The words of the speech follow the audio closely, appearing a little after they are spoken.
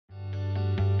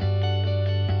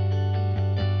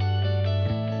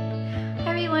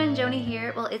everyone, Joni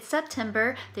here. Well, it's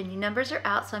September, the new numbers are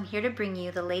out, so I'm here to bring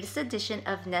you the latest edition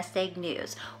of Nest Egg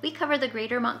News. We cover the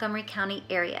greater Montgomery County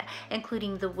area,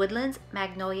 including the Woodlands,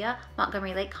 Magnolia,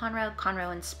 Montgomery Lake Conroe,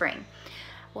 Conroe, and Spring.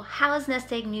 Well, how is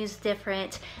Nest Egg News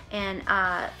different and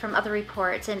from other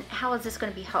reports, and how is this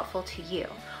going to be helpful to you?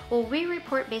 Well, we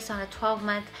report based on a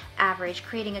 12-month average,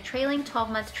 creating a trailing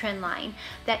 12-month trend line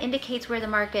that indicates where the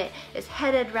market is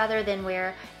headed rather than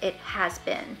where it has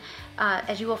been,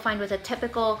 as you will find with a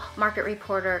typical market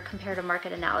report or comparative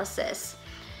market analysis.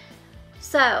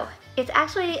 So it's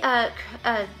actually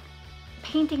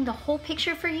painting the whole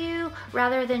picture for you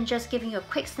rather than just giving you a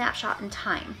quick snapshot in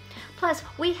time. Plus,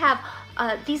 we have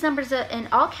these numbers in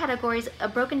all categories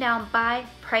broken down by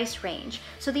price range.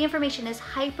 So the information is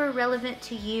hyper relevant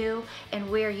to you and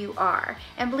where you are.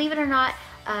 And believe it or not,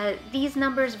 these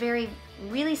numbers vary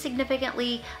really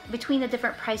significantly between the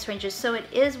different price ranges, so it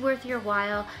is worth your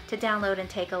while to download and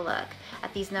take a look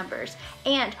at these numbers.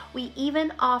 And we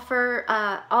even offer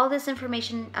all this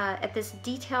information at this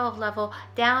detail level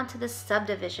down to the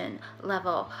subdivision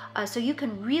level, so you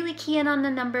can really key in on the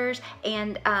numbers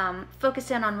and focus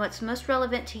in on what's most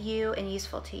relevant to you and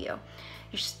useful to you.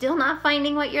 You're still not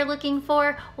finding what you're looking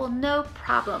for? Well, no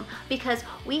problem, because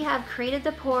we have created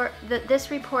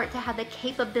this report to have the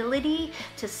capability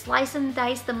to slice and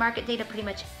dice the market data pretty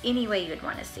much any way you'd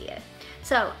want to see it.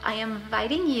 So I am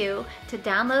inviting you to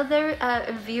download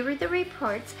view the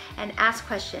reports and ask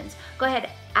questions. Go ahead,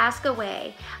 ask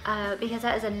away, because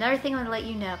that is another thing I want to let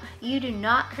you know. You do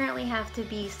not currently have to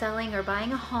be selling or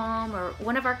buying a home or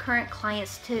one of our current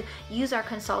clients to use our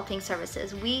consulting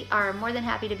services. We are more than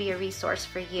happy to be a resource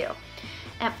for you.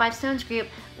 At Five Stones Group,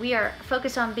 we are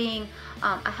focused on being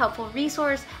a helpful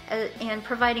resource and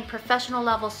providing professional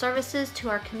level services to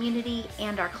our community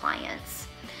and our clients.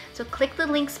 So click the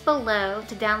links below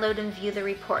to download and view the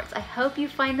reports. I hope you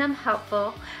find them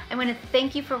helpful. I want to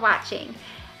thank you for watching,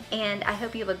 and I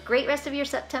hope you have a great rest of your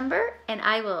September, and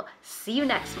I will see you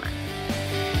next month.